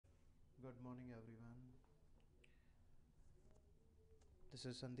Good morning, everyone. This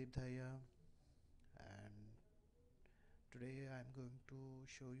is Sandeep Dhaya, and today I'm going to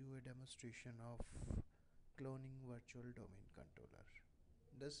show you a demonstration of cloning virtual domain controller.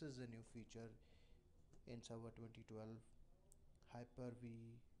 This is a new feature in Server 2012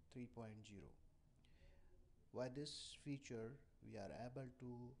 Hyper-V 3.0. By this feature, we are able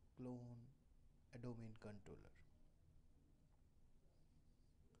to clone a domain controller.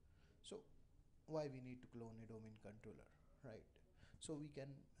 So, why we need to clone a domain controller, right? So we can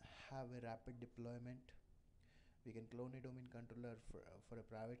have a rapid deployment. We can clone a domain controller for a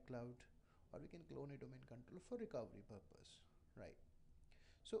private cloud, or we can clone a domain controller for recovery purpose, right?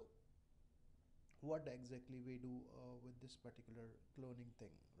 So what exactly we do with this particular cloning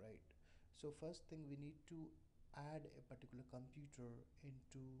thing, right? So first thing, we need to add a particular computer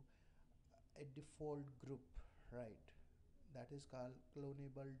into a default group, right? That is called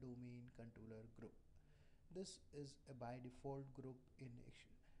clonable domain controller group. This is a by default group in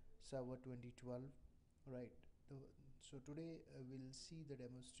server 2012, right? So today we'll see the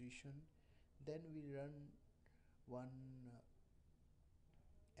demonstration, then we run one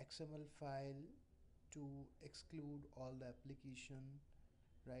XML file to exclude all the application,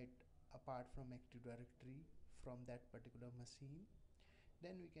 right, apart from Active Directory from that particular machine.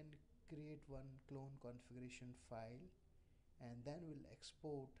 Then we can create one clone configuration file, and then we'll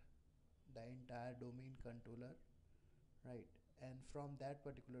export the entire domain controller, right? And from that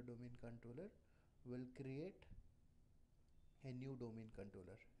particular domain controller we'll create a new domain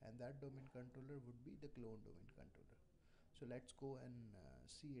controller, and that domain controller would be the clone domain controller. So let's go and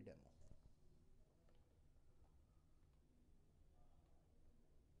see a demo.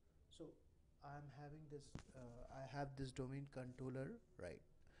 So I'm having this I have this domain controller, right?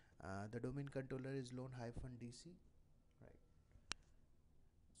 The domain controller is lone-dc, right?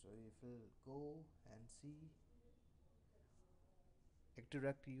 So if we'll go and see Active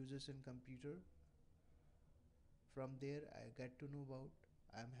Directory users in computer, from there I get to know about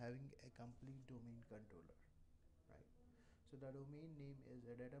I'm having a complete domain controller, right? So the domain name is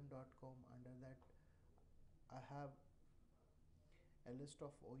adatum.com. Under that I have a list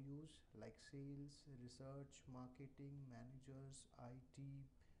of OUs like sales, research, marketing, managers, IT,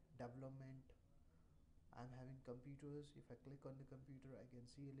 development. I'm having computers. If I click on the computer, I can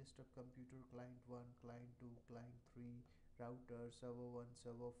see a list of computer: client 1, client 2, client 3, router, server 1,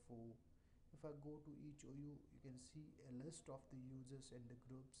 server 4. If I go to each OU, you can see a list of the users and the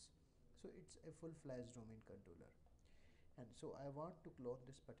groups. So it's a full-fledged domain controller. And so I want to clone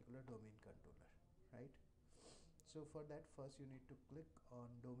this particular domain controller, right? So for that, first you need to click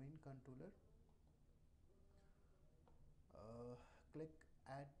on domain controller, click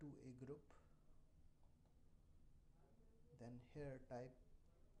add to a group, then here type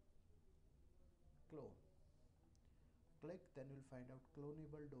clone, click, then you'll find out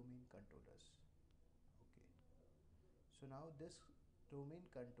clonable domain controllers. Okay, so now this domain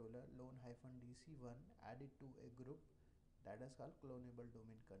controller lone-dc1 added to a group that is called clonable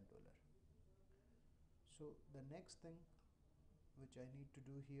domain controller. So the next thing which I need to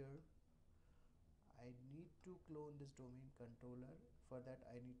do here, I need to clone this domain controller. For that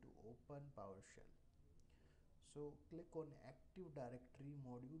I need to open PowerShell. So click on Active Directory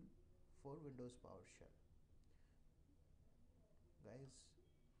module for Windows PowerShell. Guys,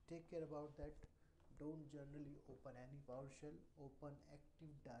 take care about that. Don't generally open any PowerShell. Open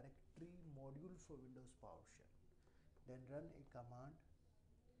Active Directory module for Windows PowerShell. Then run a command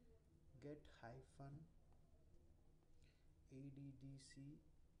get -addc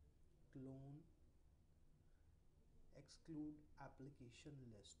clone exclude application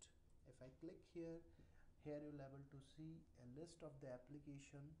list. If I click here, you'll able to see a list of the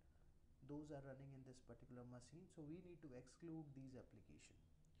application those are running in this particular machine. So we need to exclude these application.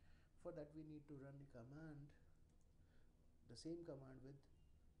 For that we need to run the command, the same command with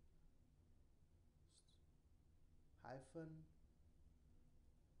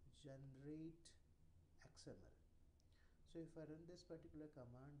 -generate XML. So if I run this particular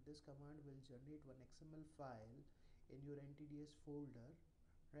command, this command will generate one XML file in your NTDS folder,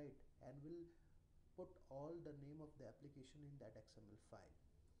 right, and will put all the name of the application in that XML file.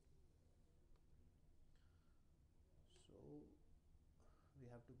 So we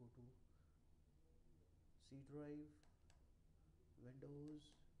have to go to C drive,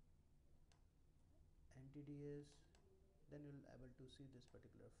 Windows, NTDS, then you'll able to see this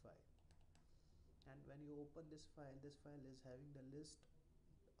particular file. And when you open this file is having the list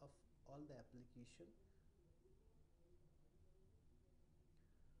of all the application.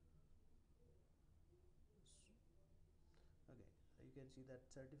 Okay, you can see that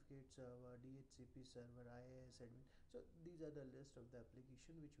certificate server, DHCP server, IIS admin. So these are the list of the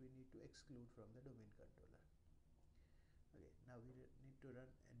application which we need to exclude from the domain controller. Okay, now we need to run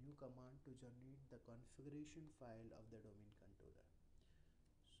a new command to generate the configuration file of the domain controller.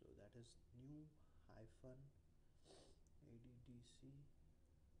 So that is new hyphen addc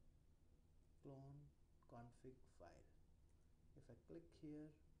clone config file. If I click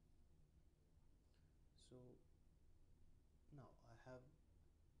here, so now I have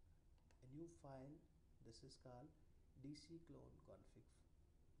a new file. This is called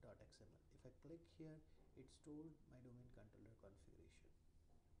dccloneconfig.xml. If I click here, it stored my domain controller configuration,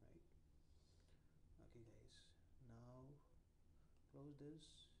 right? Okay guys, now close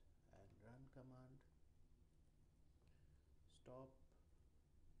this and run command stop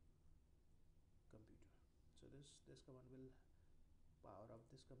computer. So this command will power up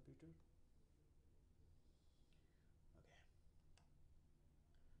this computer. Okay,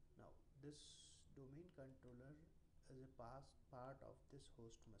 now this domain controller is a part of this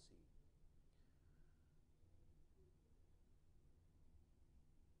host machine.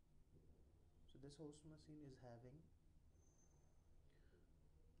 So this host machine is having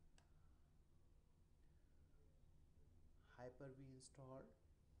Hyper-V installed,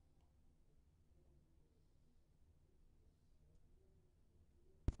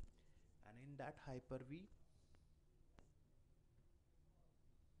 and in that Hyper-V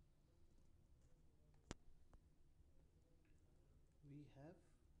we have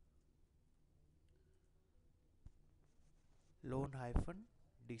loan hyphen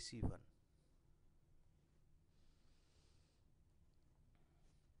dc1,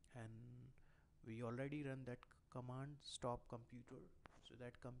 and we already run that command stop computer, so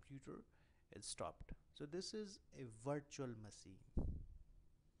that computer is stopped. So this is a virtual machine,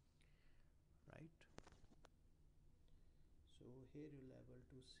 right? So here you'll able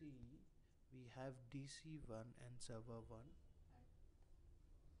to see we have dc1 and server1,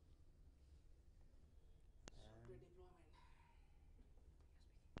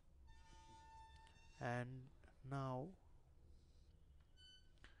 and now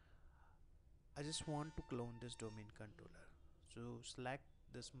I just want to clone this domain controller. So select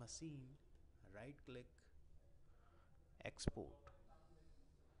this machine, right click, export.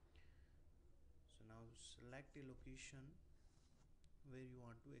 So now select a location where you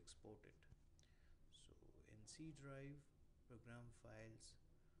want to export it. So in C drive, program files,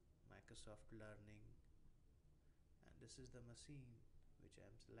 Microsoft Learning, and this is the machine which I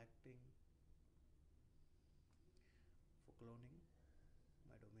am selecting for cloning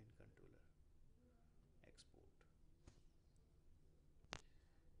my domain controller. Export.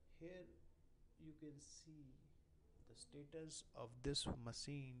 Here you can see the status of this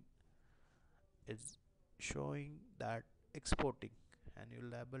machine is showing that exporting, and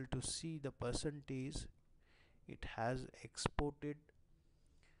you'll able to see the percentage it has exported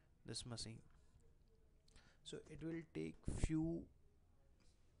this machine. So it will take few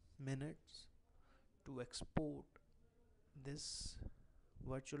minutes to export this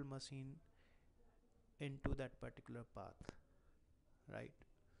virtual machine into that particular path, right?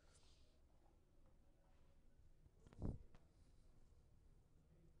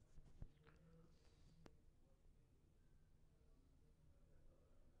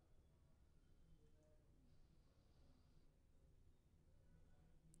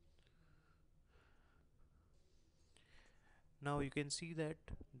 Now you can see that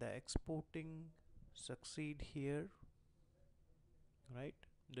the exporting succeed here, right?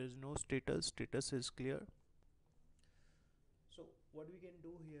 There is no status is clear. So what we can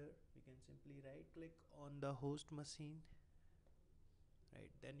do here, we can simply right click on the host machine, right?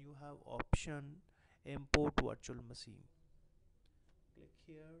 Then you have option import virtual machine. Click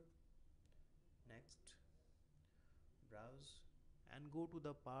here, next, browse, and go to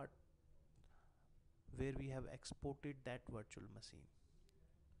the part where we have exported that virtual machine.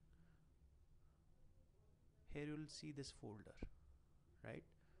 Here you will see this folder, right?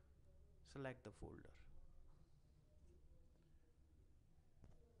 Select the folder.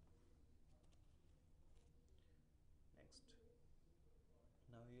 Next.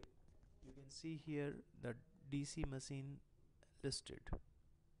 Now you can see here the DC machine listed.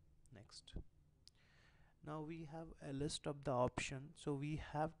 Next. Now we have a list of the option, so we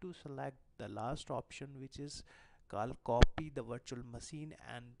have to select the last option, which is called copy the virtual machine,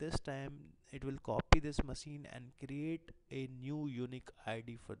 and this time it will copy this machine and create a new unique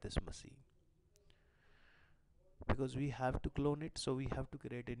ID for this machine. Because we have to clone it, so we have to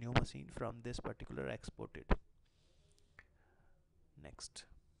create a new machine from this particular exported. Next.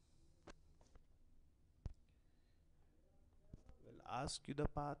 Well, ask you the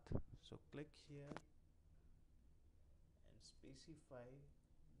path. So click here and specify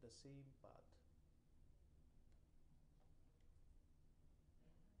the same path.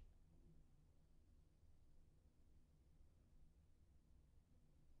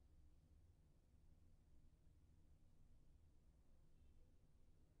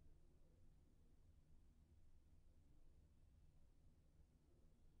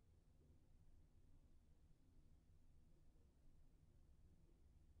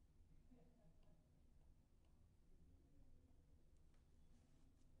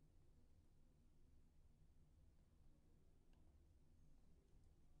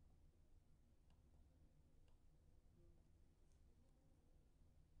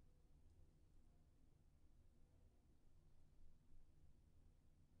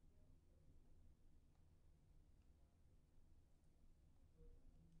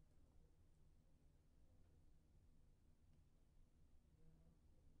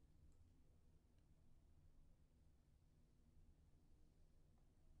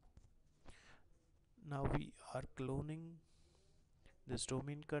 Now we are cloning this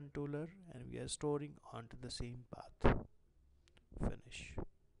domain controller and we are storing onto the same path. Finish.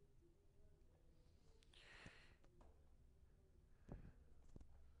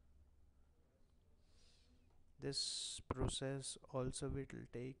 This process also will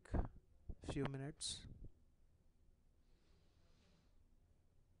take few minutes.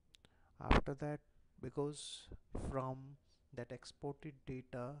 After that, because from that exported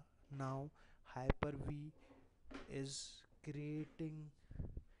data, now Hyper-V is creating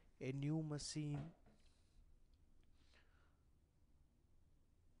a new machine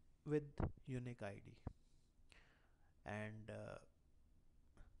with unique ID, and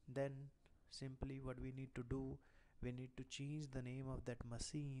then simply what we need to do, we need to change the name of that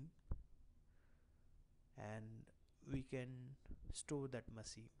machine and we can store that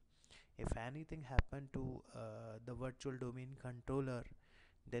machine. If anything happened to the virtual domain controller,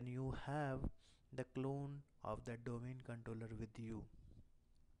 then you have the clone of that domain controller with you.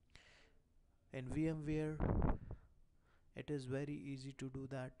 In VMware it is very easy to do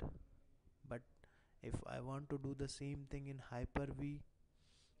that, but if I want to do the same thing in Hyper-V,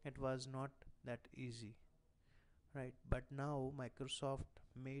 it was not that easy, right? But now Microsoft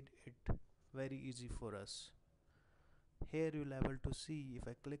made it very easy for us. Here you'll able to see, if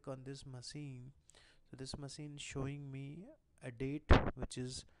I click on this machine, so this machine showing me a date which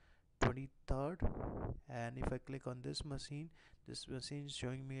is 23rd, and if I click on this machine is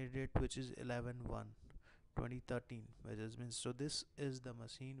showing me a date which is 11/1/2013, which means, so this is the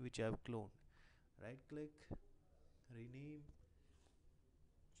machine which I have cloned. Right click, rename,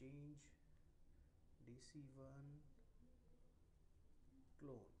 change, DC1,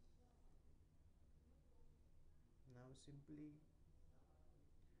 clone. Now simply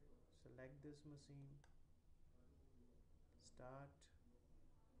select this machine, start,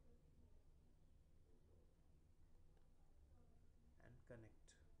 and connect.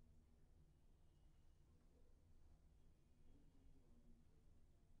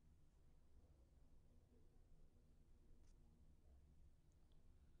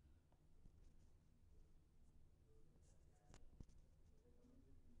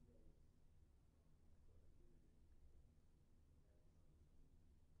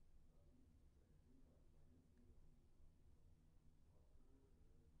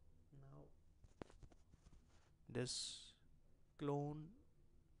 Now this clone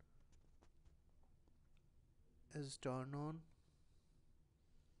is turned on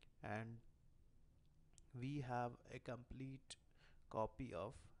and we have a complete copy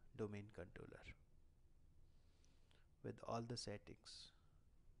of domain controller with all the settings.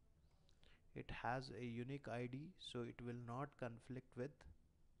 It has a unique ID, so it will not conflict with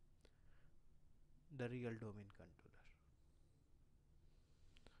the real domain controller.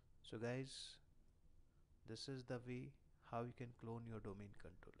 So guys, this is the way how you can clone your domain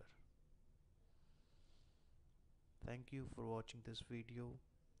controller. Thank you for watching this video.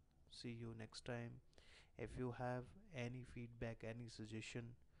 See you next time. If you have any feedback, any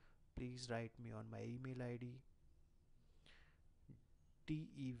suggestion, please write me on my email ID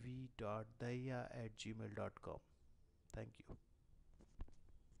tev.daya@gmail.com. Thank you.